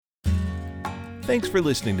Thanks for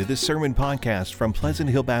listening to this sermon podcast from Pleasant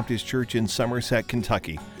Hill Baptist Church in Somerset,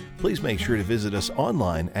 Kentucky. Please make sure to visit us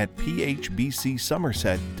online at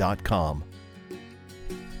phbcsomerset.com.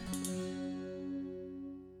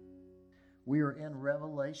 We are in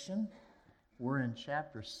Revelation. We're in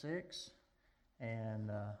chapter 6. And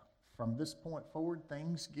from this point forward,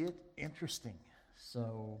 things get interesting.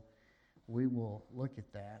 So we will look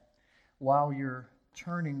at that. While you're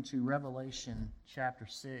turning to Revelation chapter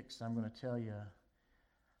 6, I'm going to tell you,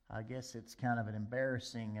 I guess it's kind of an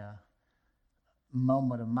embarrassing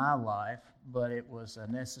moment of my life, but it was a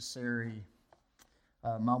necessary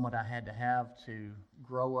moment I had to have to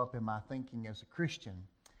grow up in my thinking as a Christian.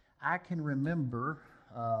 I remember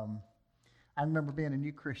being a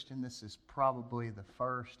new Christian. This is probably the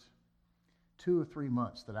first 2 or 3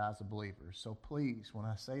 months that I was a believer. So please, when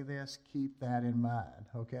I say this, keep that in mind,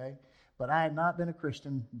 okay? But I had not been a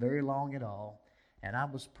Christian very long at all, and I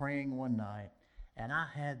was praying one night, and I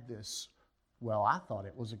had this, I thought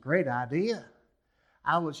it was a great idea.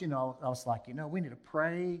 I was like, we need to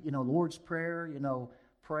pray, the Lord's Prayer,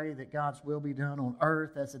 pray that God's will be done on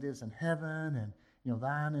earth as it is in heaven, and,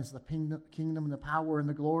 thine is the kingdom and the power and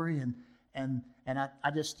the glory, and I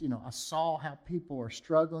just, I saw how people are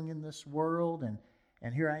struggling in this world,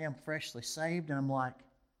 and here I am freshly saved, and I'm like,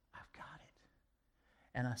 I've got it.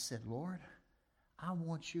 And I said, Lord, I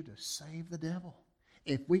want you to save the devil.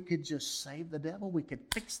 If we could just save the devil, we could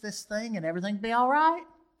fix this thing and everything be all right.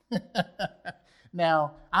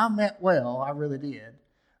 Now, I meant well, I really did.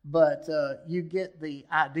 But you get the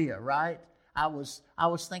idea, right? I was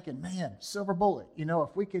thinking, man, silver bullet.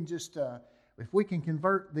 If we can just, if we can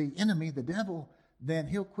convert the enemy, the devil, then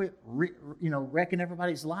he'll quit, wrecking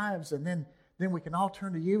everybody's lives, and then we can all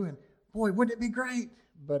turn to you. And boy, wouldn't it be great?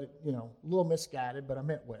 But a little misguided, but I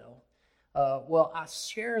meant well. I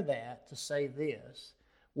share that to say this.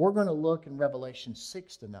 We're going to look in Revelation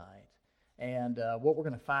 6 tonight, and what we're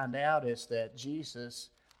going to find out is that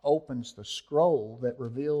Jesus opens the scroll that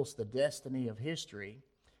reveals the destiny of history,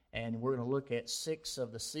 and we're going to look at 6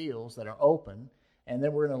 of the seals that are open, and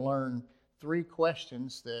then we're going to learn 3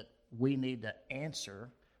 questions that we need to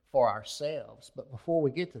answer for ourselves. But before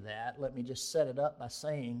we get to that, let me just set it up by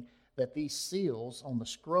saying that these seals on the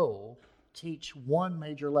scroll teach one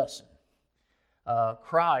major lesson.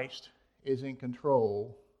 Christ is in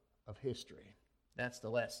control of history. That's the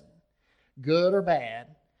lesson. Good or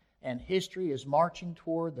bad, and history is marching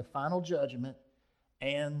toward the final judgment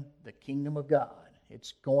and the kingdom of God.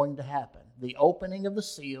 It's going to happen. The opening of the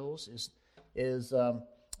seals is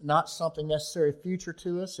not something necessarily future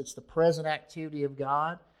to us. It's the present activity of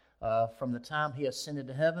God from the time He ascended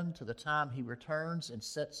to heaven to the time He returns and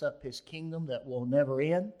sets up His kingdom that will never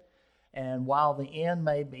end. And while the end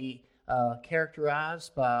may be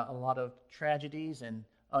characterized by a lot of tragedies and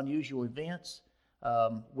unusual events,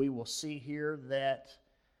 we will see here that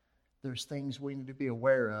there's things we need to be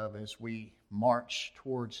aware of as we march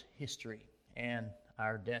towards history and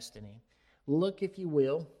our destiny. Look, if you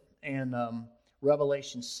will, in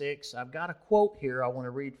Revelation 6. I've got a quote here I want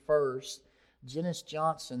to read first. Dennis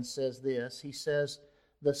Johnson says this. He says,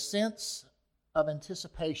 "The sense of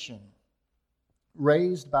anticipation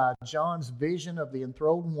raised by John's vision of the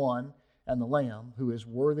enthroned one and the Lamb who is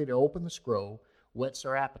worthy to open the scroll whets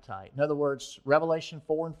our appetite." In other words, Revelation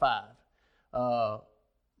 4 and 5,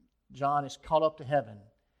 John is caught up to heaven,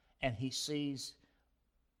 and he sees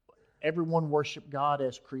everyone worship God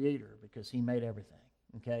as creator because He made everything.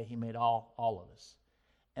 Okay, He made all of us.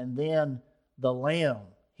 And then the Lamb,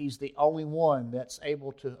 He's the only one that's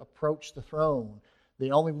able to approach the throne,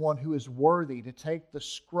 the only one who is worthy to take the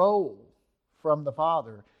scroll from the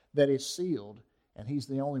Father that is sealed, and He's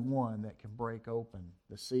the only one that can break open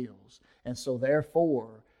the seals. And so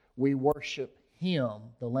therefore, we worship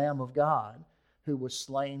Him, the Lamb of God, who was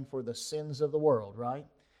slain for the sins of the world, right?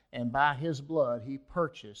 And by His blood, He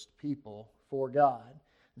purchased people for God.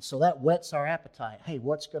 And so that whets our appetite. Hey,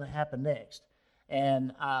 what's going to happen next?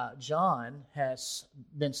 And John has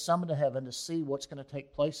been summoned to heaven to see what's going to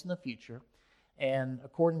take place in the future. And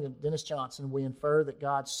according to Dennis Johnson, we infer that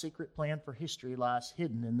God's secret plan for history lies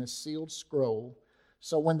hidden in this sealed scroll.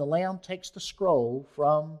 So when the Lamb takes the scroll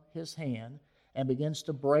from His hand and begins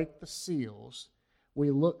to break the seals,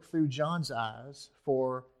 we look through John's eyes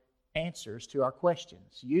for answers to our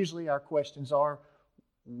questions. Usually our questions are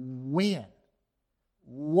when,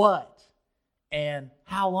 what, and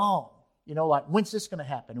how long. Like, when's this going to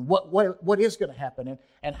happen? And what is going to happen?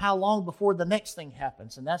 And how long before the next thing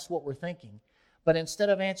happens? And that's what we're thinking. But instead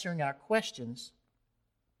of answering our questions,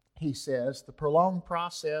 he says, the prolonged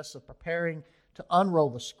process of preparing to unroll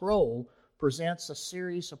the scroll presents a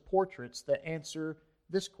series of portraits that answer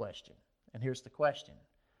this question. And here's the question.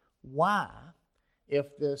 Why,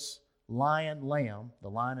 if this lion lamb, the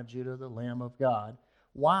Lion of Judah, the Lamb of God,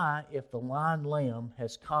 why, if the lion lamb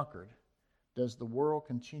has conquered, does the world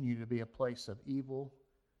continue to be a place of evil,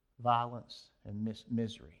 violence, and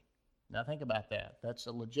misery? Now think about that. That's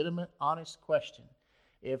a legitimate, honest question.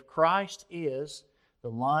 If Christ is the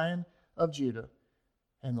Lion of Judah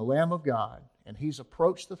and the Lamb of God, and He's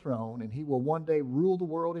approached the throne, and He will one day rule the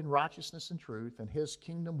world in righteousness and truth, and His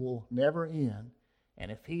kingdom will never end,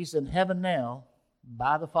 and if He's in heaven now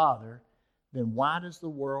by the Father, then why does the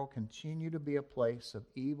world continue to be a place of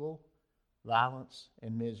evil, violence,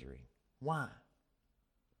 and misery? Why?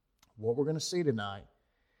 What we're going to see tonight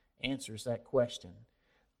answers that question.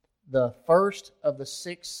 The first of the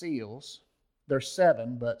 6 seals, there's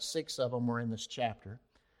 7, but 6 of them were in this chapter.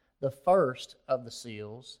 The first of the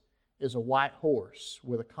seals is a white horse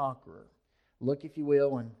with a conqueror. Look, if you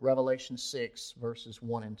will, in Revelation 6, verses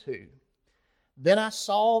 1 and 2. Then I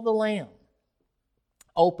saw the Lamb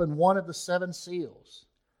open one of the 7 seals,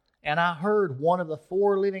 and I heard one of the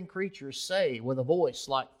 4 living creatures say with a voice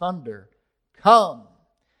like thunder, "Come!"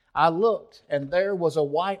 I looked, and there was a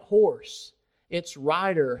white horse. Its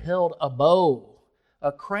rider held a bow.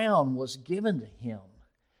 A crown was given to him,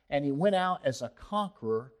 and he went out as a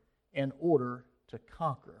conqueror in order to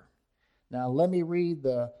conquer. Now let me read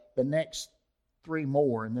the next 3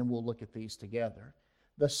 more, and then we'll look at these together.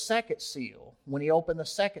 The second seal, when he opened the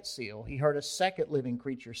second seal, he heard a second living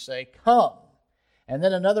creature say, "Come!" And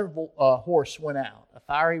then another horse went out, a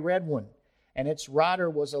fiery red one, and its rider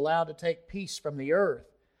was allowed to take peace from the earth,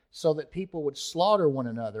 so that people would slaughter one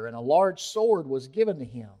another, and a large sword was given to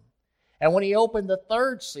him. And when he opened the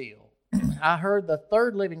third seal, I heard the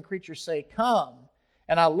third living creature say, "Come!"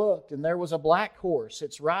 And I looked, and there was a black horse.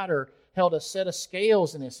 Its rider held a set of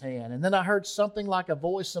scales in his hand. And then I heard something like a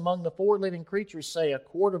voice among the 4 living creatures say, "A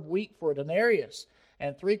quart of wheat for a denarius,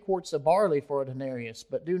 and 3 quarts of barley for a denarius,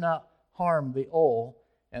 but do not harm the oil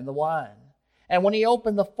and the wine." And when he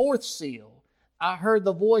opened the 4th seal, I heard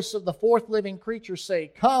the voice of the 4th living creature say,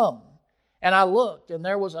 "Come!" And I looked, and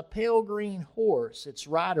there was a pale green horse. Its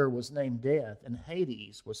rider was named Death, and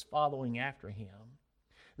Hades was following after him.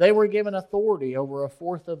 They were given authority over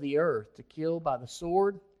 1/4 of the earth to kill by the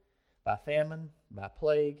sword, by famine, by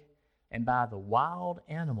plague, and by the wild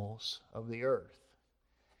animals of the earth.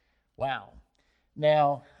 Wow.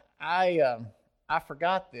 Now, I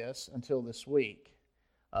forgot this until this week.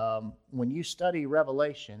 When you study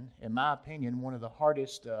Revelation, in my opinion, one of the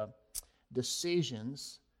hardest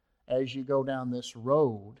decisions as you go down this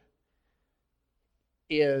road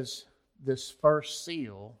is this first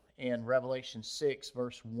seal in Revelation 6,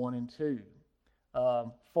 verse 1 and 2.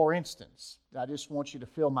 For instance, I just want you to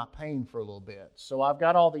feel my pain for a little bit. So I've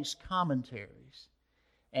got all these commentaries,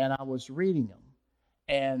 and I was reading them,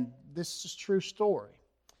 and this is a true story.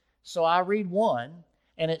 So I read one,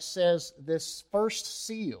 and it says this first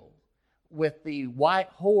seal with the white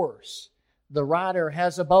horse, the rider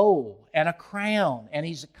has a bow and a crown, and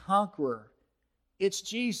he's a conqueror. It's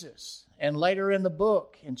Jesus. And later in the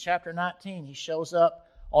book, in chapter 19, he shows up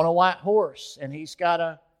on a white horse, and he's got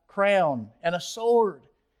a crown and a sword.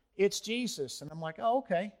 It's Jesus. And I'm like, oh,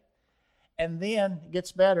 okay. And then it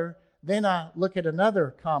gets better. Then I look at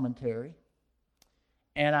another commentary,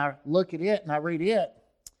 and I look at it, and I read it,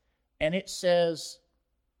 and it says,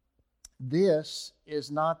 this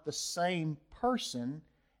is not the same person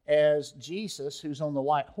as Jesus, who's on the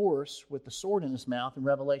white horse with the sword in his mouth in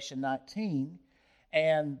Revelation 19,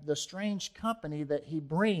 and the strange company that he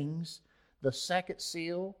brings. The second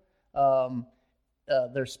seal,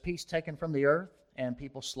 there's peace taken from the earth, and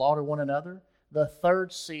people slaughter one another. The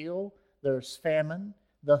third seal, there's famine.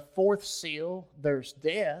 The 4th seal, there's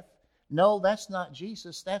death. No, that's not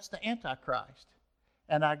Jesus. That's the Antichrist.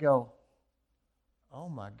 And I go, oh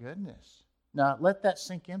my goodness. Now, let that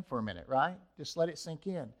sink in for a minute, right? Just let it sink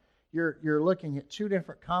in. You're looking at 2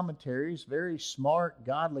 different commentaries, very smart,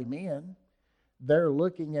 godly men. They're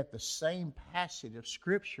looking at the same passage of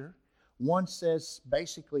Scripture. One says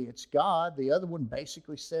basically it's God. The other one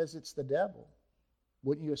basically says it's the devil.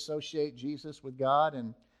 Wouldn't you associate Jesus with God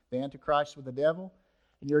and the Antichrist with the devil?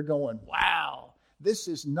 And you're going, wow, this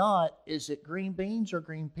is not, is it green beans or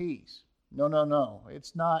green peas? No.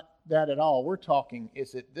 It's not that at all. We're talking,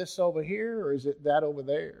 is it this over here or is it that over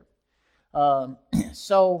there?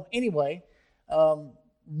 So anyway,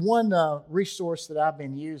 one resource that I've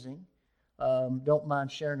been using, don't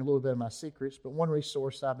mind sharing a little bit of my secrets, but one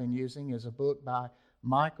resource I've been using is a book by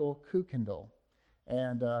Michael Kukendall.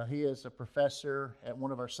 And he is a professor at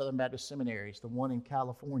one of our Southern Baptist seminaries, the one in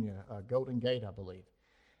California, Golden Gate, I believe.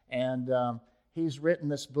 And he's written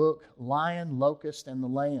this book, Lion, Locust, and the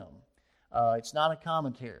Lamb. It's not a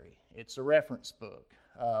commentary. It's a reference book.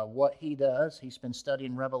 What he does, he's been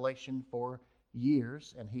studying Revelation for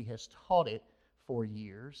years, and he has taught it for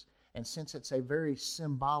years. And since it's a very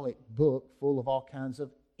symbolic book full of all kinds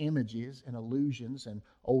of images and allusions and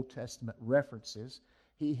Old Testament references,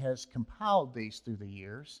 he has compiled these through the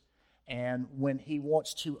years. And when he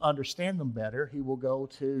wants to understand them better, he will go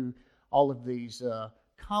to all of these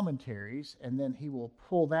commentaries, and then he will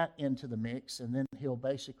pull that into the mix, and then he'll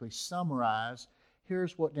basically summarize,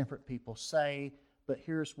 here's what different people say, but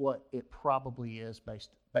here's what it probably is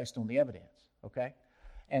based on the evidence, okay?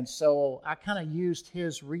 And so I kind of used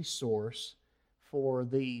his resource for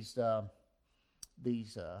these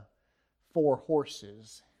four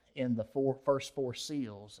horses in the first four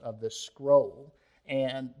seals of this scroll.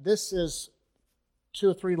 And this is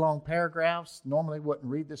 2 or 3 long paragraphs. Normally wouldn't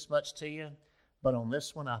read this much to you, but on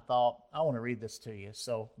this one I thought, I want to read this to you,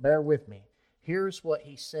 so bear with me. Here's what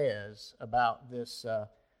he says about this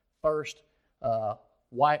first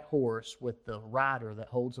white horse with the rider that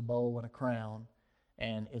holds a bow and a crown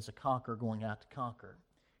and is a conqueror going out to conquer.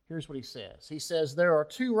 Here's what he says. He says, there are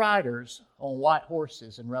 2 riders on white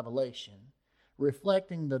horses in Revelation,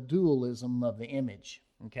 reflecting the dualism of the image,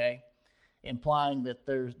 okay? Implying that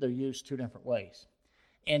they're used 2 different ways.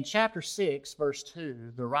 In chapter 6, verse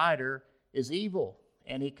 2, the rider is evil,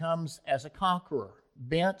 and he comes as a conqueror,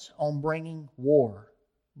 bent on bringing war,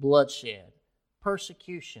 bloodshed,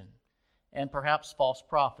 persecution, and perhaps false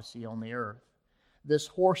prophecy on the earth. This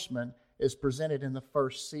horseman is presented in the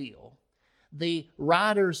first seal. The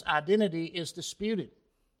rider's identity is disputed,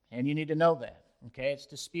 and you need to know that, okay? It's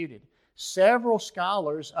disputed. Several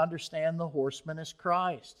scholars understand the horseman as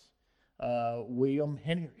Christ. William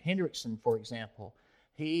Hendrickson, for example,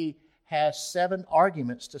 he has 7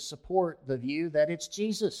 arguments to support the view that it's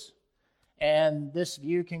Jesus. And this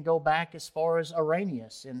view can go back as far as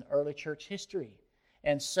Irenaeus in early church history.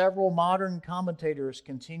 And several modern commentators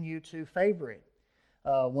continue to favor it.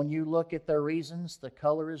 When you look at their reasons, the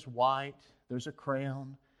color is white, there's a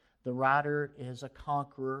crown, the rider is a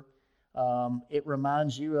conqueror. It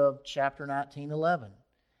reminds you of chapter 19:11,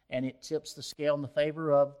 and it tips the scale in the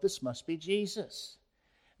favor of this must be Jesus.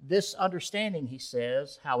 This understanding, he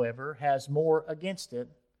says, however, has more against it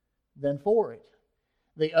than for it.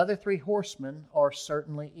 The other 3 horsemen are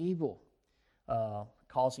certainly evil,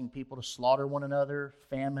 causing people to slaughter one another,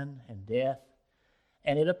 famine, and death.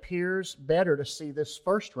 And it appears better to see this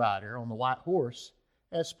first rider on the white horse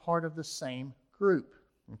as part of the same group,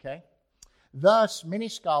 okay? Thus, many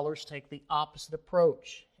scholars take the opposite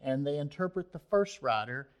approach, and they interpret the first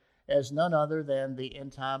rider as none other than the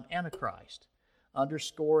end-time Antichrist,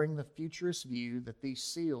 underscoring the futurist view that these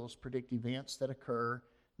seals predict events that occur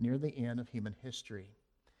near the end of human history.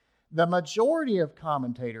 The majority of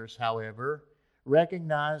commentators, however,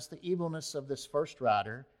 recognize the evilness of this first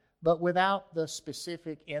rider, but without the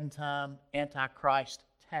specific end-time Antichrist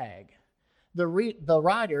tag. The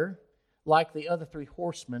rider, like the other 3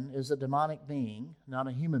 horsemen, is a demonic being, not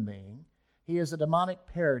a human being. He is a demonic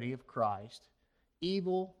parody of Christ,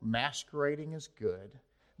 evil masquerading as good.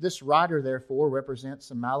 This rider, therefore,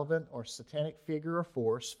 represents a malevolent or satanic figure or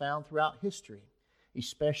force found throughout history,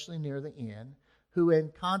 especially near the end, who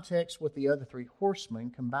in context with the other 3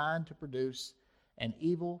 horsemen combine to produce an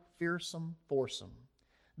evil, fearsome foursome.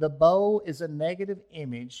 The bow is a negative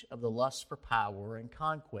image of the lust for power and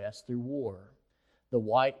conquest through war. The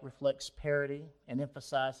white reflects parity and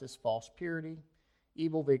emphasizes false purity,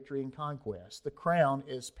 evil victory, and conquest. The crown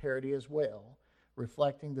is parity as well,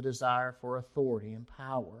 reflecting the desire for authority and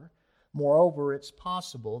power. Moreover, it's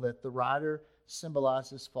possible that the rider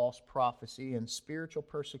symbolizes false prophecy and spiritual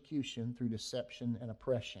persecution through deception and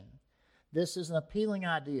oppression. This is an appealing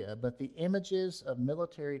idea, but the images of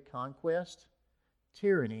military conquest,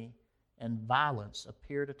 tyranny, and violence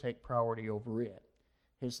appear to take priority over it.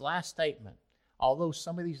 His last statement, although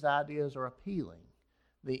some of these ideas are appealing,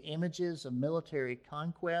 the images of military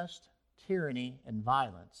conquest, tyranny, and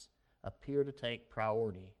violence appear to take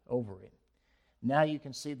priority over it. Now you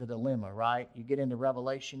can see the dilemma, right? You get into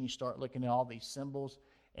Revelation, you start looking at all these symbols,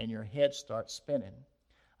 and your head starts spinning.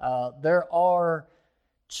 There are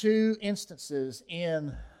 2 instances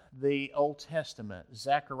in the Old Testament.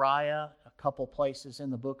 Zechariah, a couple places in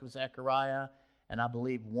the book of Zechariah, and I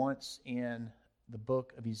believe once in the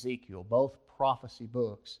book of Ezekiel. Both prophecy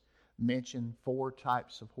books mention 4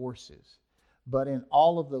 types of horses. But in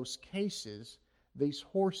all of those cases, these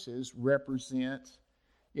horses represent,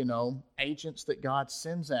 agents that God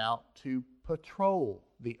sends out to patrol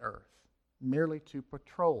the earth, merely to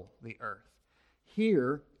patrol the earth.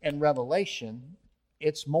 Here in Revelation,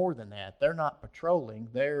 it's more than that. They're not patrolling.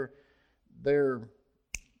 They're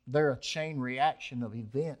they're a chain reaction of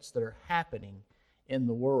events that are happening in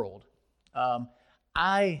the world.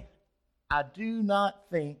 I do not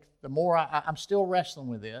think, the more I'm still wrestling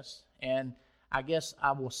with this, and I guess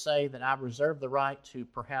I will say that I reserve the right to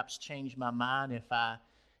perhaps change my mind if I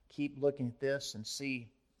keep looking at this and see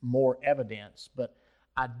more evidence. But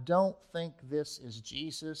I don't think this is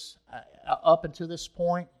Jesus. Up until this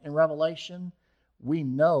point in Revelation, we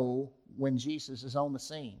know when Jesus is on the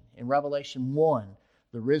scene. In Revelation 1,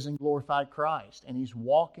 the risen, glorified Christ, and he's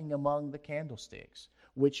walking among the candlesticks,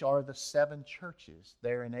 which are the 7 churches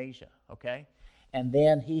there in Asia, okay? And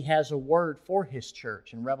then he has a word for his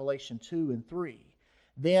church in Revelation 2 and 3.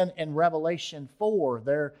 Then in Revelation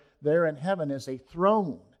 4, there in heaven is a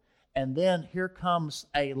throne. And then here comes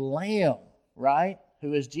a lamb, right?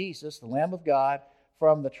 Who is Jesus, the Lamb of God,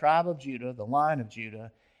 from the tribe of Judah, the line of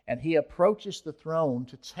Judah. And he approaches the throne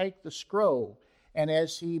to take the scroll. And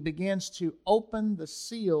as he begins to open the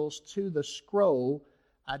seals to the scroll,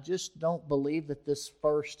 I just don't believe that this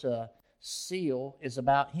first seal is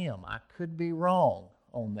about him. I could be wrong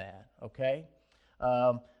on that, okay?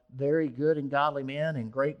 Very good and godly men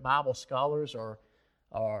and great Bible scholars are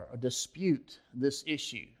dispute this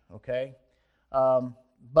issue, okay?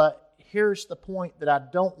 But here's the point that I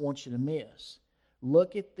don't want you to miss.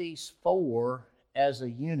 Look at these 4 as a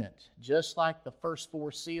unit. Just like the first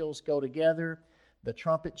 4 seals go together, the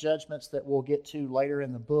trumpet judgments that we'll get to later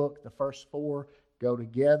in the book, the first 4 go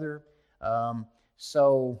together.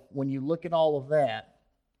 So when you look at all of that,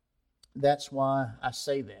 that's why I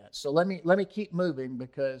say that. So let me keep moving,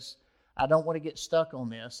 because I don't want to get stuck on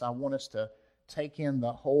this. I want us to take in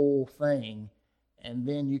the whole thing, and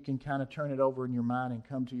then you can kind of turn it over in your mind and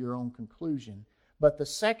come to your own conclusion. But the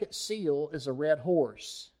second seal is a red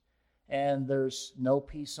horse, and there's no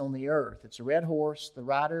peace on the earth. It's a red horse. The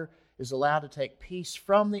rider is allowed to take peace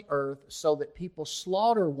from the earth so that people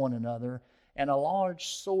slaughter one another, and a large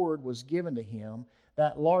sword was given to him.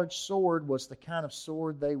 That large sword was the kind of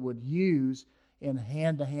sword they would use in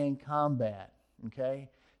hand-to-hand combat, okay?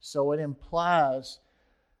 So it implies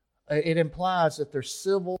that there's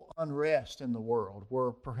civil unrest in the world,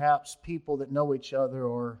 where perhaps people that know each other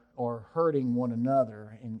are hurting one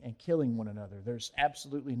another and killing one another. There's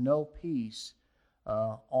absolutely no peace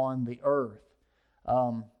on the earth.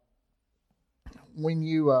 When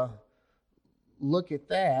you look at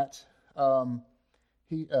that,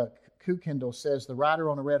 Kukendall says, the rider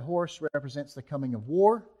on a red horse represents the coming of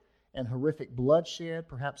war and horrific bloodshed,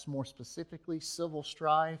 perhaps more specifically civil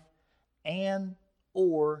strife and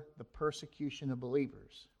or the persecution of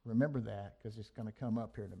believers. Remember that, because it's going to come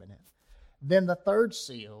up here in a minute. Then the third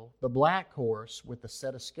seal, the black horse with the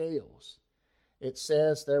set of scales. It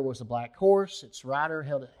says there was a black horse. Its rider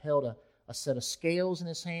held a set of scales in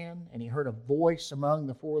his hand, and he heard a voice among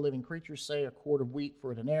the 4 living creatures say, a quart of wheat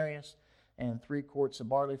for a denarius, and 3 quarts of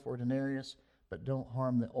barley for a denarius, but don't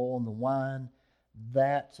harm the oil and the wine.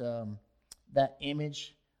 That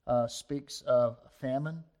image speaks of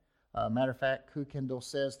famine. Matter of fact, Kukendall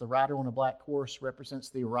says the rider on a black horse represents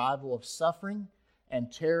the arrival of suffering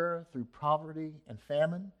and terror through poverty and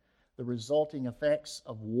famine, the resulting effects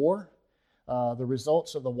of war, the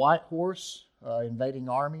results of the white horse, invading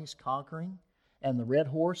armies, conquering, and the red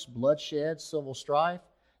horse, bloodshed, civil strife,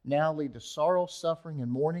 now lead to sorrow, suffering,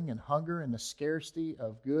 and mourning, and hunger, and the scarcity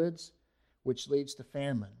of goods, which leads to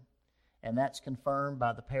famine. And that's confirmed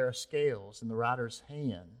by the pair of scales in the rider's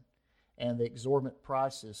hand and the exorbitant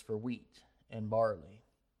prices for wheat and barley.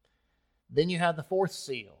 Then you have the fourth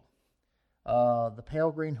seal, the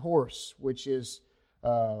pale green horse, which in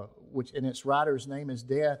its rider's name is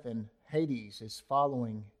Death, and Hades is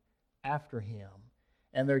following after him.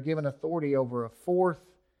 And they're given authority over a fourth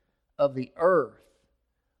of the earth.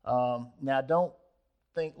 Now, don't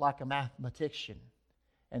think like a mathematician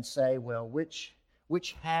and say, well, which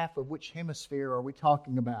half of which hemisphere are we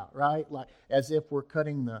talking about, right? Like as if we're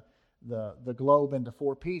cutting the globe into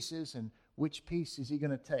 4 pieces, and which piece is he going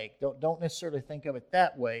to take? Don't necessarily think of it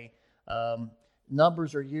that way.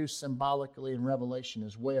 Numbers are used symbolically in Revelation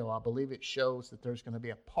as well. I believe it shows that there's going to be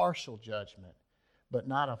a partial judgment, but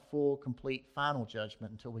not a full, complete, final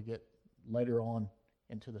judgment until we get later on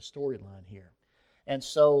into the storyline here. And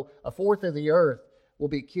so a fourth of the earth will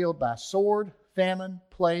be killed by sword, famine,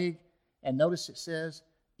 plague, and notice it says,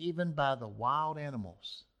 even by the wild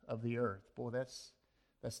animals of the earth. Boy, that's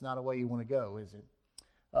not a way you want to go, is it?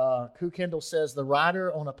 Kukendall says, the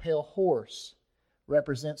rider on a pale horse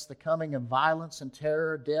represents the coming of violence and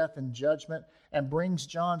terror, death and judgment, and brings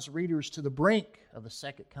John's readers to the brink of the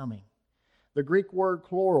second coming. The Greek word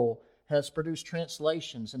chloral has produced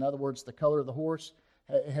translations. In other words, the color of the horse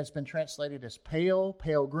has been translated as pale,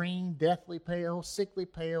 pale green, deathly pale, sickly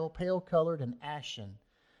pale, pale colored, and ashen.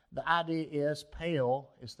 The idea is pale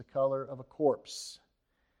is the color of a corpse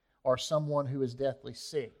or someone who is deathly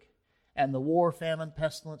sick. And the war, famine,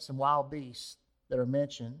 pestilence, and wild beasts that are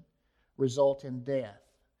mentioned result in death.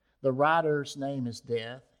 The rider's name is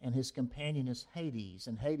Death, and his companion is Hades.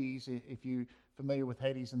 And Hades, if you're familiar with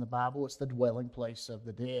Hades in the Bible, it's the dwelling place of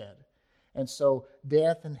the dead. And so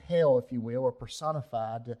death and hell, if you will, are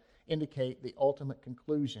personified to indicate the ultimate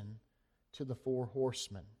conclusion to the four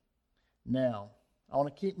horsemen. Now, I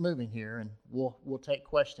want to keep moving here, and we'll take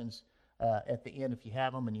questions at the end if you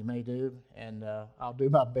have them, and you may do, and I'll do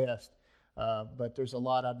my best. But there's a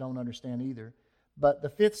lot I don't understand either. But the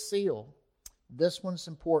fifth seal, this one's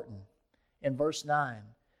important. In verse 9,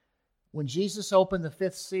 when Jesus opened the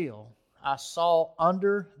fifth seal, I saw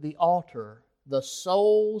under the altar the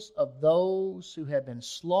souls of those who had been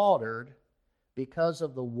slaughtered because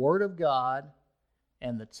of the word of God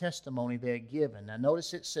and the testimony they had given. Now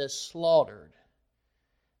notice it says slaughtered.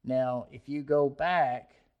 Now if you go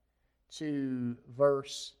back to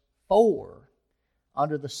verse 4,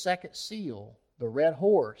 under the second seal, the red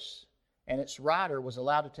horse and its rider was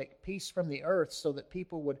allowed to take peace from the earth so that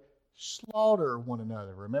people would slaughter one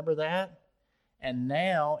another. Remember that? And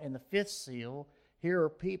now in the fifth seal, here are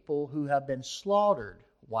people who have been slaughtered.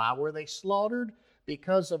 Why were they slaughtered?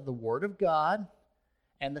 Because of the word of God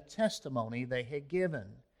and the testimony they had given.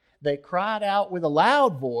 They cried out with a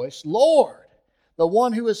loud voice, Lord, the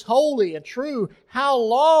one who is holy and true, how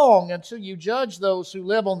long until you judge those who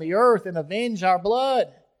live on the earth and avenge our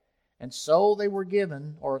blood? And so they were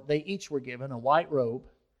given, or they each were given, a white robe,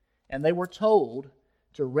 and they were told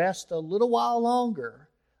to rest a little while longer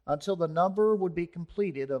until the number would be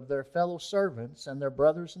completed of their fellow servants and their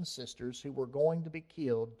brothers and sisters who were going to be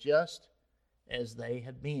killed just as they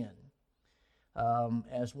had been.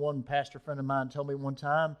 As one pastor friend of mine told me one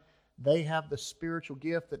time, they have the spiritual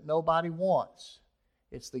gift that nobody wants.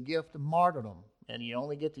 It's the gift of martyrdom, and you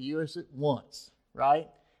only get to use it once, right?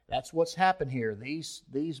 That's what's happened here.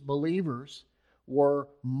 These believers were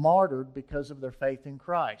martyred because of their faith in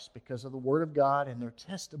Christ, because of the Word of God and their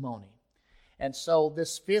testimony. And so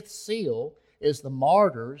this fifth seal is the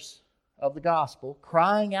martyrs of the gospel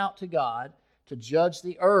crying out to God to judge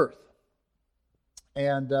the earth.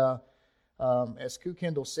 And as Koo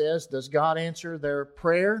Kendall says, does God answer their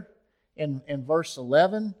prayer? In verse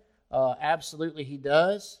 11, absolutely He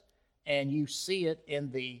does. And you see it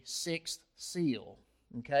in the sixth seal.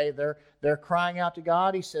 Okay, they're crying out to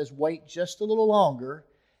God. He says, wait just a little longer.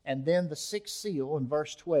 And then the sixth seal in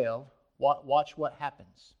verse 12, watch what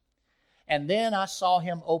happens. And then I saw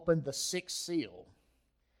Him open the sixth seal.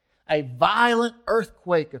 A violent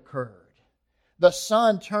earthquake occurred. The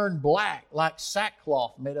sun turned black like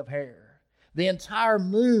sackcloth made of hair. The entire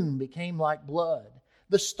moon became like blood.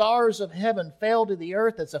 The stars of heaven fell to the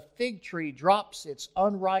earth as a fig tree drops its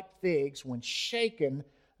unripe figs when shaken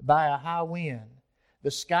by a high wind.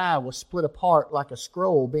 The sky was split apart like a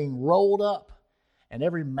scroll being rolled up, and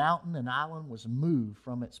every mountain and island was moved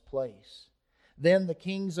from its place. Then the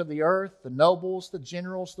kings of the earth, the nobles, the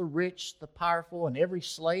generals, the rich, the powerful, and every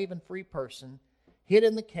slave and free person hid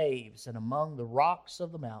in the caves and among the rocks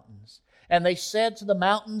of the mountains. And they said to the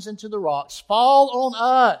mountains and to the rocks, fall on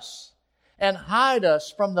us and hide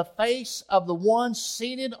us from the face of the one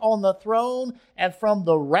seated on the throne and from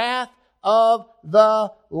the wrath of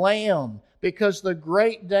the Lamb, because the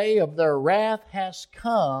great day of their wrath has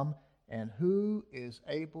come, and who is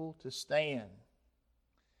able to stand?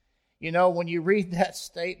 You know, when you read that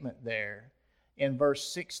statement there in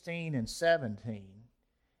verse 16 and 17,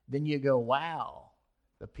 then you go, wow,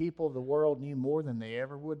 the people of the world knew more than they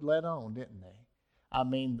ever would let on, didn't they? I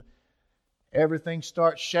mean, everything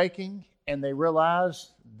starts shaking, and they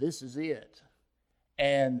realize this is it.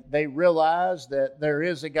 And they realize that there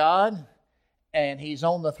is a God, and He's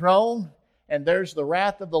on the throne, and there's the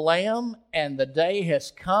wrath of the Lamb, and the day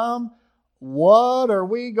has come. What are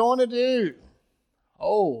we going to do?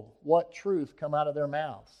 Oh, what truth come out of their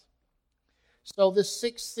mouths. So this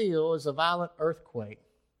sixth seal is a violent earthquake.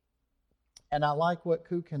 And I like what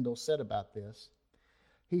Koo Kendall said about this.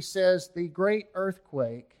 He says, the great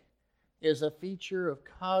earthquake is a feature of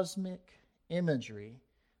cosmic imagery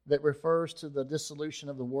that refers to the dissolution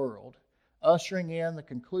of the world, ushering in the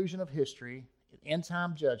conclusion of history,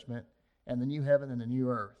 end-time judgment, and the new heaven and the new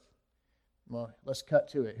earth. Well, let's cut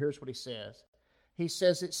to it. Here's what he says. He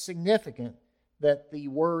says it's significant that the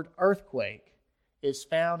word earthquake is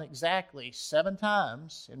found exactly 7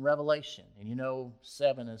 times in Revelation. And you know,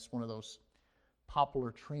 7 is one of those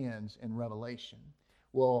popular trends in Revelation.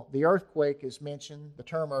 Well, the earthquake is mentioned, the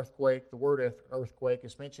term earthquake, the word earthquake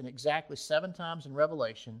is mentioned exactly 7 times in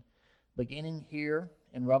Revelation, beginning here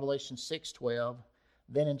in Revelation 6:12,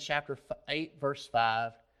 then in chapter 8, verse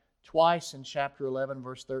 5, twice in chapter 11,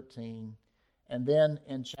 verse 13, and then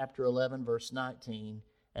in chapter 11, verse 19,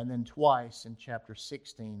 and then twice in chapter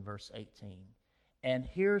 16, verse 18. And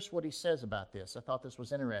here's what he says about this. I thought this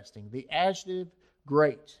was interesting. The adjective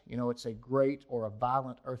great, it's a great or a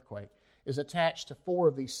violent earthquake, is attached to 4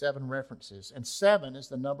 of these 7 references. And 7 is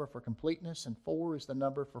the number for completeness, and 4 is the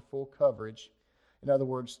number for full coverage. In other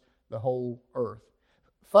words, the whole earth.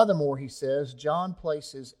 Furthermore, he says, John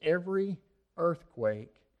places every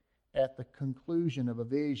earthquake at the conclusion of a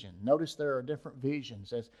vision. Notice there are different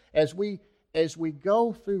visions. As we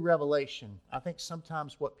go through Revelation, I think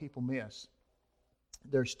sometimes what people miss,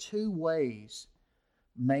 there's 2 ways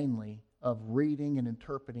mainly of reading and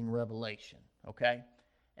interpreting Revelation, okay?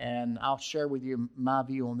 And I'll share with you my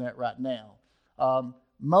view on that right now.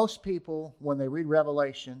 Most people, when they read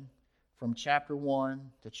Revelation from chapter 1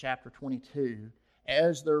 to chapter 22,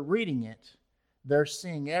 as they're reading it, they're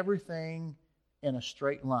seeing everything in a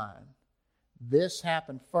straight line. This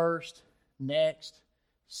happened first, next,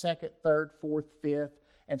 second, third, fourth, fifth,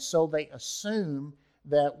 and so they assume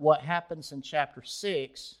that what happens in chapter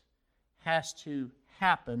 6 has to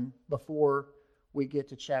happen before we get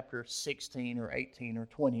to chapter 16 or 18 or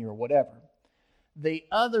 20 or whatever. The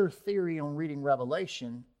other theory on reading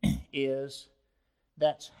Revelation is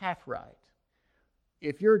that's half right.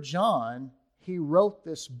 If you're John, he wrote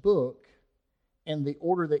this book in the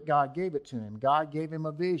order that God gave it to him. God gave him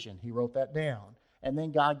a vision. He wrote that down. And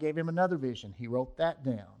then God gave him another vision. He wrote that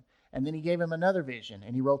down. And then he gave him another vision,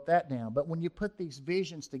 and he wrote that down. But when you put these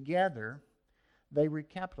visions together, they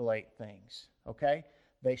recapitulate things, okay?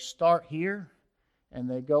 They start here, and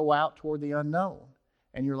they go out toward the unknown.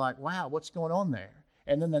 And you're like, wow, what's going on there?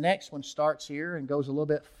 And then the next one starts here and goes a little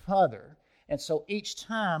bit further. And so each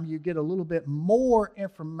time you get a little bit more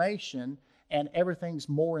information, and everything's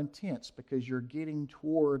more intense because you're getting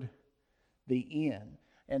toward the end.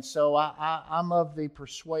 And so I'm of the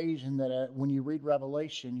persuasion that when you read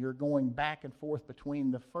Revelation, you're going back and forth between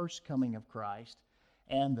the first coming of Christ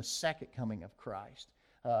and the second coming of Christ.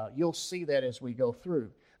 You'll see that as we go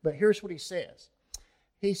through. But here's what he says.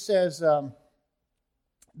 He says, the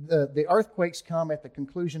earthquakes come at the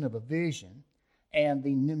conclusion of a vision, and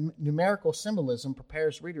the numerical symbolism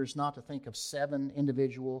prepares readers not to think of 7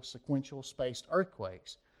 individual sequential spaced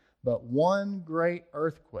earthquakes, but one great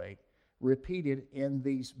earthquake repeated in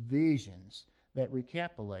these visions that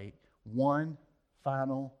recapitulate one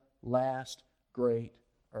final, last great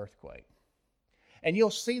earthquake. And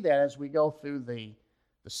you'll see that as we go through the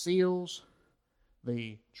seals,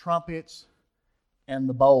 the trumpets, and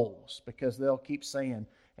the bowls, because they'll keep saying,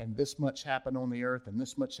 and this much happened on the earth, and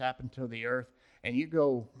this much happened to the earth. And you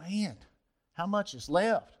go, man, how much is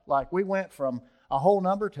left? Like we went from a whole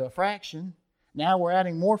number to a fraction. Now we're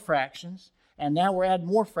adding more fractions. And now we're adding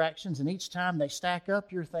more fractions, and each time they stack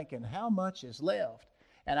up, you're thinking, how much is left?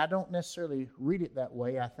 And I don't necessarily read it that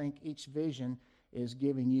way. I think each vision is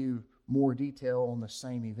giving you more detail on the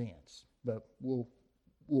same events. But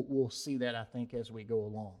we'll see that, I think, as we go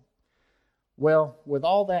along. Well, with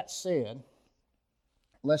all that said,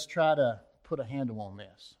 let's try to put a handle on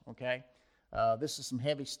this, okay? This is some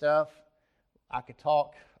heavy stuff. I could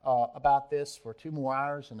talk about this for 2 more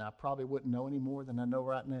hours, and I probably wouldn't know any more than I know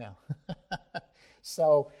right now.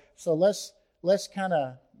 So let's kind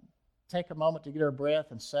of take a moment to get our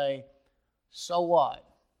breath and say, so what?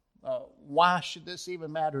 Why should this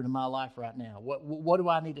even matter to my life right now? What do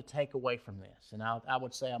I need to take away from this? And I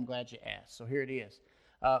would say I'm glad you asked. So here it is.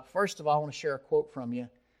 First of all, I want to share a quote from you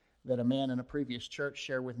that a man in a previous church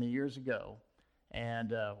shared with me years ago.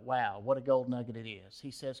 And wow, what a gold nugget it is.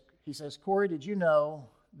 He says, Corey, did you know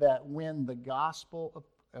that when the gospel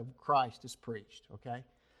of Christ is preached, okay?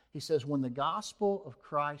 He says, when the gospel of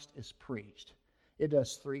Christ is preached, it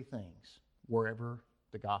does 3 things wherever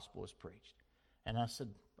the gospel is preached. And I said,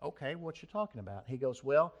 okay, what you talking about? He goes,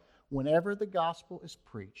 well, whenever the gospel is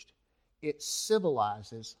preached, it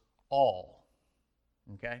civilizes all,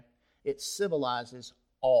 okay? It civilizes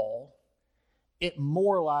all. It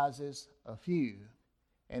moralizes a few,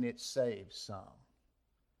 and it saves some.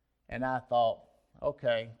 And I thought,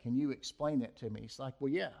 okay, can you explain that to me? He's like,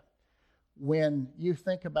 well, yeah. When you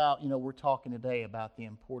think about, we're talking today about the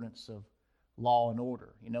importance of law and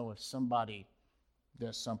order. If somebody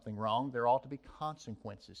does something wrong, there ought to be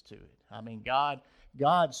consequences to it. I mean,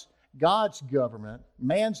 God's government,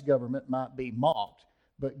 man's government might be mocked,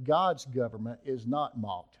 but God's government is not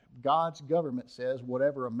mocked. God's government says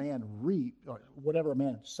whatever a man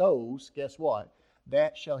sows, guess what?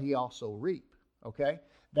 that shall he also reap. Okay?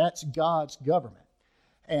 That's God's government.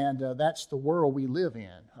 And that's the world we live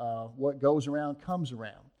in. What goes around comes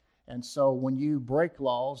around. And so when you break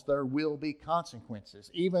laws, there will be consequences,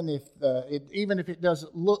 even if it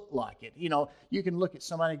doesn't look like it. You know, you can look at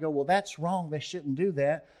somebody and go, well, that's wrong. They shouldn't do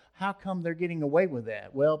that. How come they're getting away with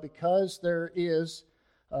that? Well, because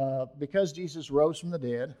Jesus rose from the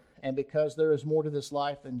dead, and because there is more to this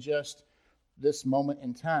life than just this moment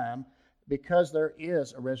in time, because there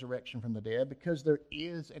is a resurrection from the dead, because there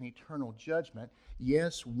is an eternal judgment,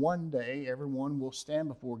 yes, one day everyone will stand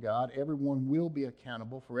before God. Everyone will be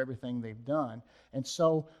accountable for everything they've done. And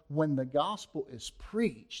so when the gospel is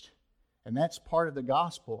preached, and that's part of the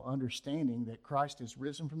gospel, understanding that Christ is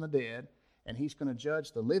risen from the dead and he's going to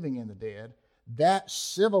judge the living and the dead, that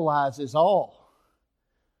civilizes all.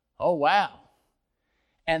 Oh, wow.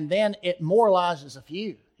 And then it moralizes a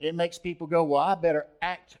few. It makes people go, well, I better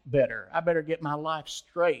act better. I better get my life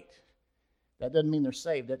straight. That doesn't mean they're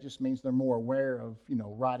saved. That just means they're more aware of,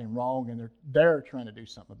 right and wrong, and they're trying to do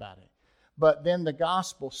something about it. But then the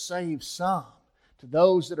gospel saves some, to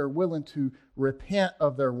those that are willing to repent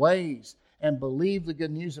of their ways and believe the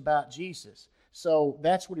good news about Jesus. So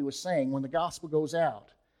that's what he was saying. When the gospel goes out,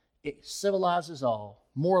 it civilizes all,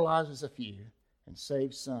 moralizes a few, and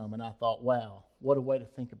saves some. And I thought, wow, what a way to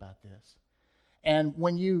think about this. And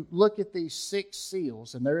when you look at these 6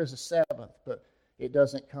 seals, and there is a 7th, but it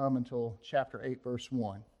doesn't come until chapter 8, verse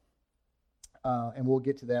 1. And we'll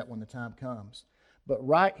get to that when the time comes. But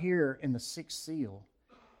right here in the 6th seal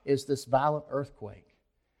is this violent earthquake.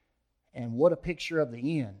 And what a picture of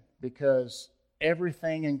the end, because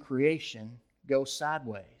everything in creation goes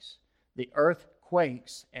sideways. The earth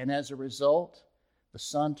quakes, and as a result, the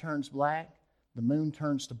sun turns black, the moon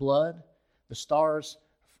turns to blood, the stars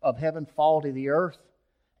of heaven fall to the earth,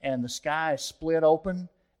 and the sky is split open,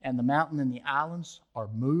 and the mountain and the islands are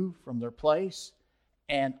moved from their place,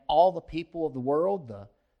 and all the people of the world,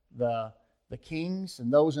 the kings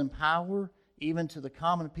and those in power, even to the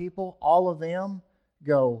common people, all of them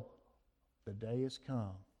go, the day has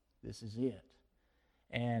come. This is it.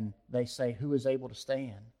 And they say, who is able to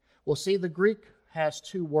stand? Well, see, the Greek has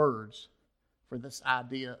 2 words for this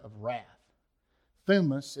idea of wrath.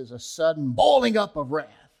 Thumos is a sudden boiling up of wrath,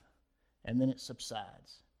 and then it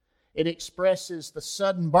subsides. It expresses the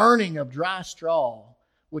sudden burning of dry straw,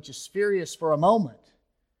 which is furious for a moment,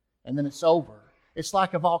 and then it's over. It's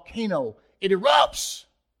like a volcano. It erupts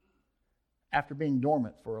after being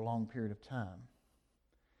dormant for a long period of time.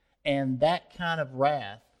 And that kind of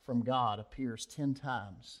wrath from God appears 10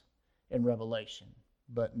 times in Revelation,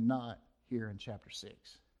 but not here in chapter 6.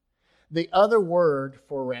 The other word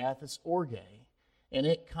for wrath is orge, and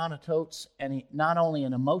it connotates not only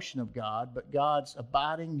an emotion of God, but God's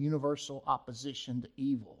abiding universal opposition to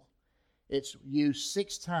evil. It's used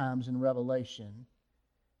 6 times in Revelation,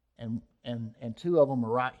 and 2 of them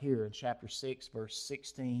are right here in chapter 6, verse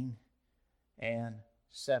 16 and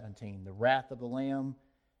 17. The wrath of the Lamb,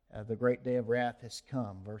 the great day of wrath has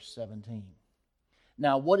come, verse 17.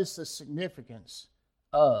 Now, what is the significance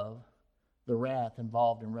of the wrath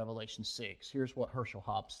involved in Revelation 6? Here's what Herschel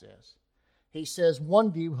Hobbs says. He says,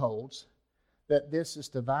 one view holds that this is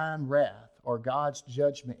divine wrath, or God's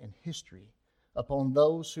judgment in history, upon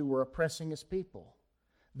those who were oppressing his people.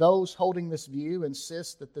 Those holding this view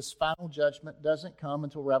insist that this final judgment doesn't come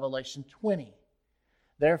until Revelation 20.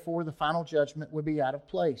 Therefore, the final judgment would be out of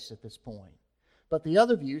place at this point. But the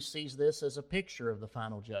other view sees this as a picture of the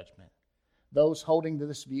final judgment. Those holding to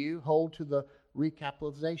this view hold to the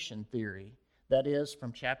recapitalization theory. That is,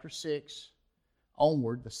 from chapter 6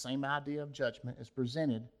 onward, the same idea of judgment is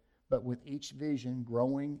presented, but with each vision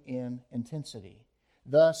growing in intensity.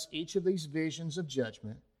 Thus, each of these visions of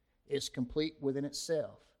judgment is complete within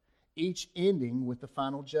itself, each ending with the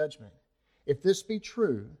final judgment. If this be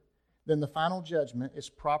true, then the final judgment is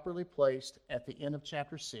properly placed at the end of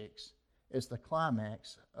chapter 6 as the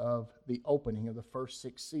climax of the opening of the first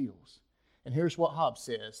 6 seals. And here's what Hobbes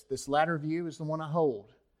says. This latter view is the one I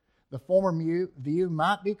hold. The former view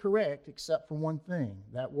might be correct except for one thing,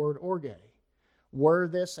 that word orge. Were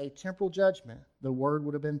this a temporal judgment, the word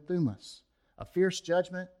would have been thumos, a fierce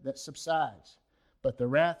judgment that subsides. But the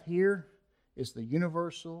wrath here is the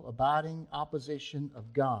universal, abiding opposition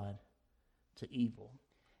of God to evil.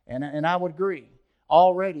 And I would agree.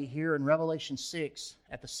 Already here in Revelation 6,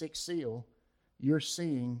 at the 6th seal, you're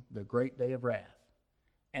seeing the great day of wrath.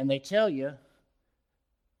 And they tell you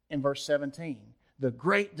in verse 17, the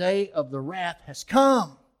great day of the wrath has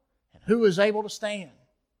come, and who is able to stand?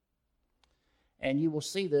 And you will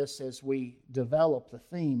see this as we develop the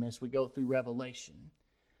theme as we go through Revelation.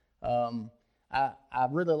 I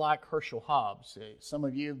really like Herschel Hobbs. Some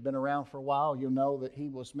of you have been around for a while. You'll know that he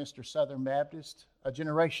was Mr. Southern Baptist a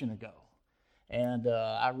generation ago. And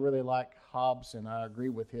I really like Hobbs, and I agree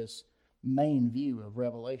with his main view of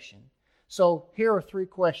Revelation. So here are 3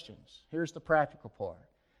 questions. Here's the practical part.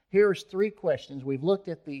 Here's 3 questions. We've looked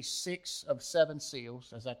at the 6 of 7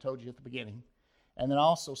 seals, as I told you at the beginning. And then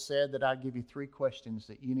also said that I'd give you 3 questions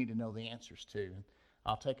that you need to know the answers to.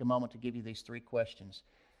 I'll take a moment to give you these 3 questions.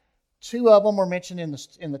 2 of them were mentioned in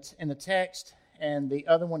the text, and the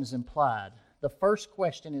other one is implied. The first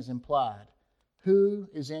question is implied. Who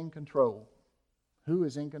is in control? Who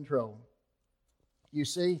is in control? You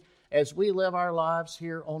see, as we live our lives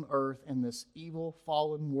here on earth in this evil,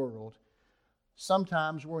 fallen world,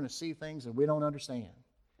 sometimes we're going to see things that we don't understand.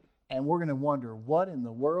 And we're going to wonder, what in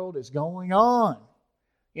the world is going on?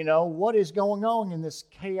 You know, what is going on in this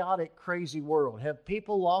chaotic, crazy world? Have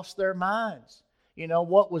people lost their minds? You know,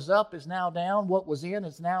 what was up is now down. What was in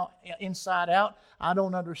is now inside out. I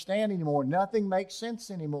don't understand anymore. Nothing makes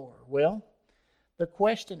sense anymore. Well, the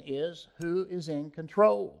question is, who is in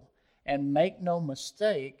control? And make no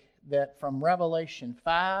mistake that from Revelation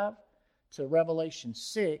 5 to Revelation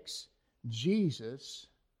 6, Jesus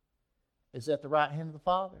is at the right hand of the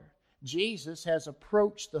Father. Jesus has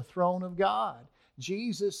approached the throne of God.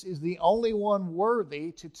 Jesus is the only one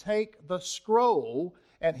worthy to take the scroll,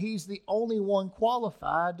 and He's the only one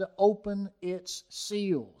qualified to open its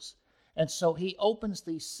seals. And so He opens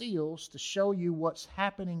these seals to show you what's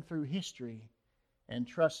happening through history. And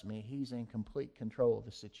trust me, He's in complete control of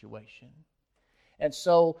the situation. And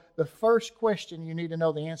so the first question you need to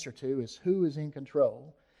know the answer to is, who is in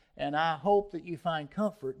control? And I hope that you find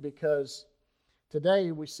comfort, because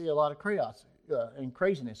today we see a lot of chaos and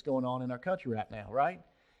craziness going on in our country right now, right?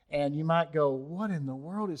 And you might go, what in the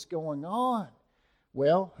world is going on?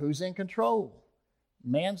 Well, who's in control?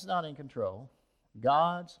 Man's not in control.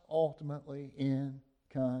 God's ultimately in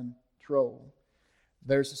control.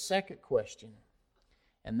 There's a second question,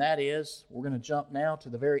 and that is, we're going to jump now to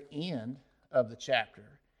the very end of the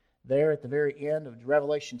chapter. There at the very end of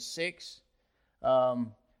Revelation 6,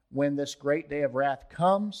 when this great day of wrath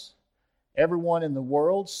comes, everyone in the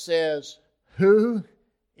world says, who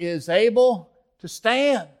is able to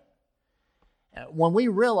stand? When we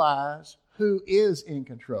realize who is in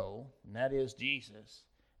control, and that is Jesus,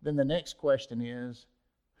 then the next question is,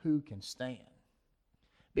 who can stand?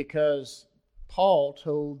 Because Paul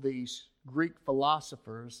told these Greek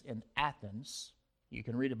philosophers in Athens, you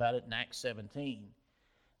can read about it in Acts 17,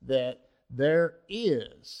 that there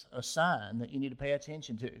is a sign that you need to pay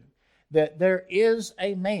attention to. That there is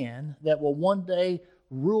a man that will one day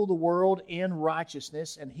rule the world in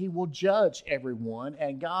righteousness, and he will judge everyone,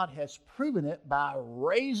 and God has proven it by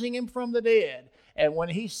raising him from the dead. And when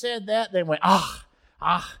he said that, they went,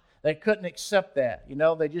 they couldn't accept that. You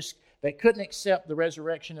know, they couldn't accept the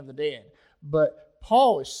resurrection of the dead. But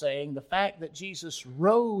Paul is saying the fact that Jesus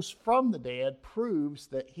rose from the dead proves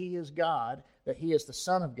that He is God, that He is the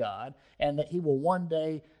Son of God, and that He will one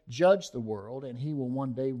day judge the world, and He will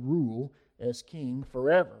one day rule as King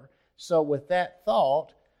forever. So with that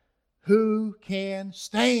thought, who can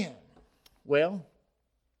stand? Well,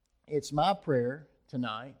 it's my prayer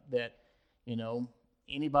tonight that,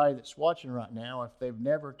 anybody that's watching right now, if they've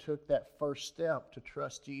never took that first step to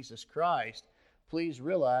trust Jesus Christ, please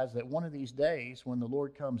realize that one of these days when the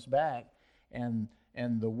Lord comes back and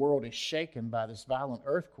the world is shaken by this violent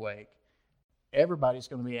earthquake, everybody's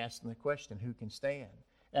going to be asking the question, who can stand?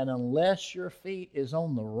 And unless your feet is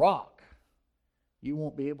on the rock, you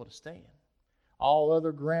won't be able to stand. All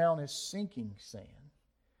other ground is sinking sand.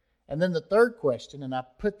 And then the third question, and I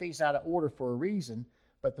put these out of order for a reason,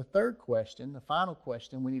 but the third question, the final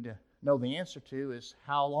question we need to know the answer to is,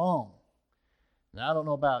 how long? Now, I don't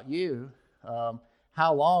know about you,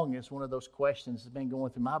 how long is one of those questions that's been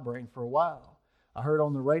going through my brain for a while. I heard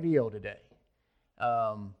on the radio today,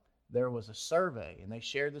 there was a survey, and they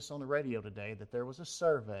shared this on the radio today, that there was a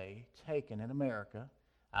survey taken in America.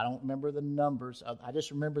 I don't remember the numbers. I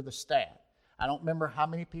just remember the stat. I don't remember how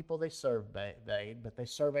many people they surveyed, but they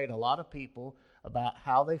surveyed a lot of people about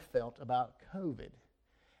how they felt about COVID.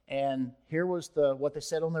 And here was what they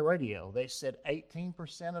said on the radio. They said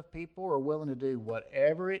 18% of people are willing to do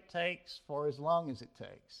whatever it takes for as long as it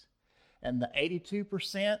takes. And the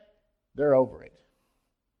 82%, they're over it.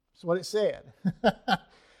 That's what it said.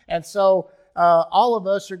 And so all of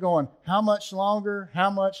us are going, how much longer, how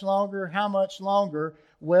much longer, how much longer?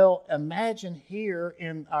 Well, imagine here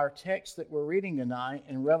in our text that we're reading tonight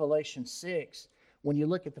in Revelation 6, when you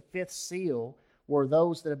look at the fifth seal, were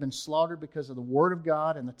those that have been slaughtered because of the Word of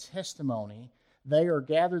God and the testimony, They are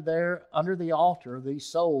gathered there under the altar, these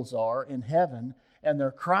souls are in heaven, and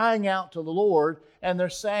they're crying out to the Lord, and they're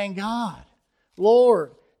saying, God,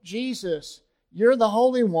 Lord, Jesus, you're the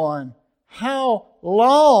Holy One. How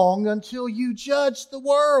long until you judge the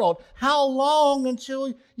world? How long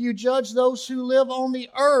until you judge those who live on the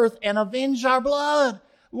earth and avenge our blood?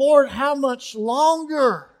 Lord, how much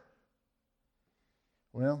longer?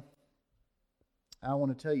 Well, I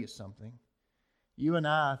want to tell you something. You and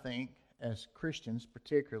I think, as Christians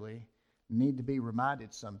particularly, need to be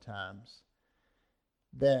reminded sometimes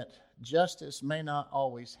that justice may not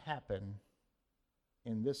always happen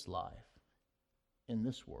in this life, in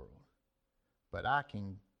this world. But I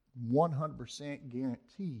can 100%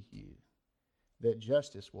 guarantee you that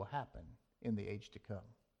justice will happen in the age to come.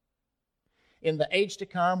 In the age to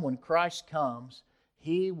come, when Christ comes,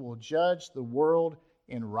 He will judge the world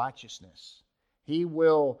in righteousness. He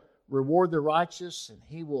will reward the righteous, and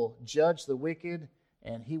He will judge the wicked,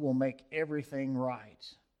 and He will make everything right.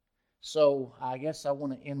 So I guess I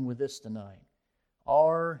want to end with this tonight.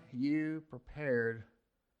 Are you prepared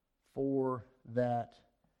for that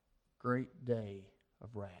great day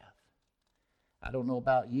of wrath? I don't know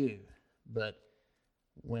about you, but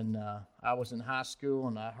when I was in high school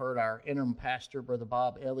and I heard our interim pastor, Brother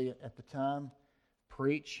Bob Elliott at the time,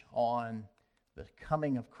 preach on the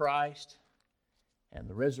coming of Christ and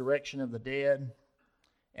the resurrection of the dead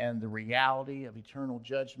and the reality of eternal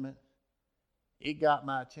judgment, it got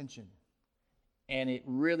my attention. And it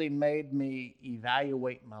really made me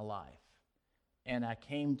evaluate my life. And I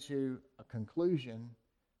came to a conclusion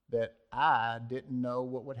that I didn't know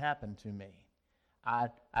what would happen to me. I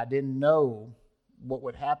didn't know what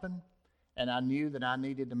would happen, and I knew that I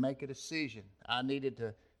needed to make a decision. I needed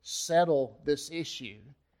to settle this issue,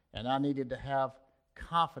 and I needed to have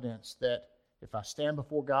confidence that if I stand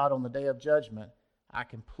before God on the day of judgment, I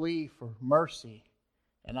can plead for mercy,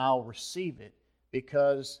 and I'll receive it,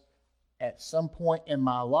 because at some point in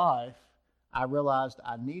my life, I realized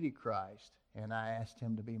I needed Christ, and I asked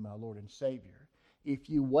Him to be my Lord and Savior.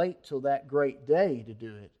 If you wait till that great day to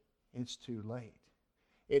do it, it's too late.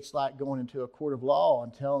 It's like going into a court of law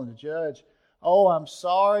and telling the judge, oh, I'm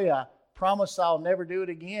sorry, I promise I'll never do it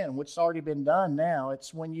again, which has already been done now.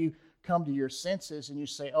 It's when you come to your senses and you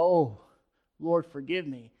say, oh, Lord, forgive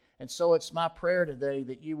me. And so it's my prayer today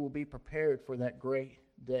that you will be prepared for that great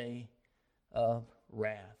day of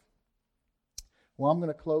wrath. Well, I'm going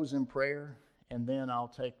to close in prayer, and then I'll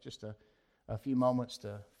take just a few moments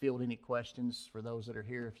to field any questions for those that are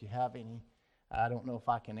here. If you have any, I don't know if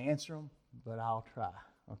I can answer them, but I'll try,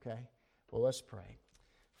 okay? Well, let's pray.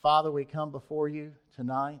 Father, we come before you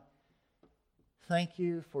tonight. Thank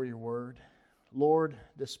you for your word. Lord,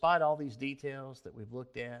 despite all these details that we've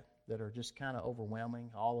looked at that are just kind of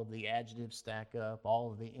overwhelming, all of the adjectives stack up,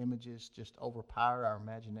 all of the images just overpower our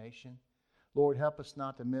imagination, Lord, help us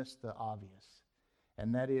not to miss the obvious.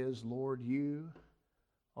 And that is, Lord, you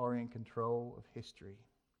are in control of history.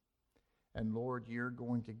 And Lord, you're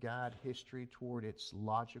going to guide history toward its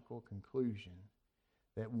logical conclusion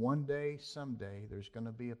that one day, someday, there's going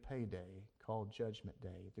to be a payday called Judgment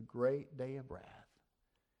Day, the great day of wrath,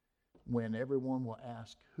 when everyone will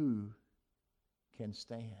ask, who can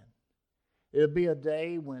stand? It'll be a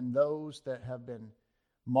day when those that have been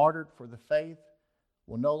martyred for the faith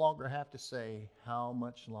will no longer have to say, how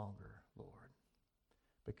much longer, Lord?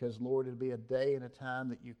 Because, Lord, it'll be a day and a time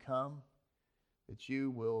that you come, that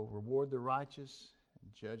you will reward the righteous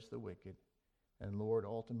and judge the wicked. And, Lord,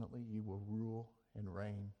 ultimately you will rule and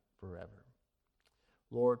reign forever.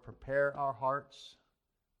 Lord, prepare our hearts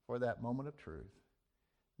for that moment of truth.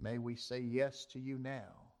 May we say yes to you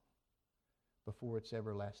now before it's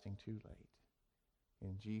everlasting too late.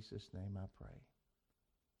 In Jesus' name I pray.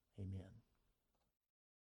 Amen.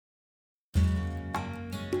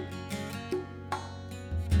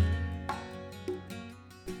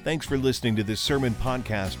 Thanks for listening to this sermon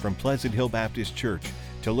podcast from Pleasant Hill Baptist Church.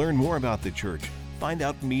 To learn more about the church, find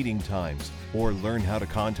out meeting times, or learn how to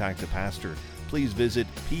contact the pastor, please visit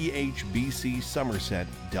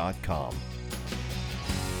phbcsomerset.com.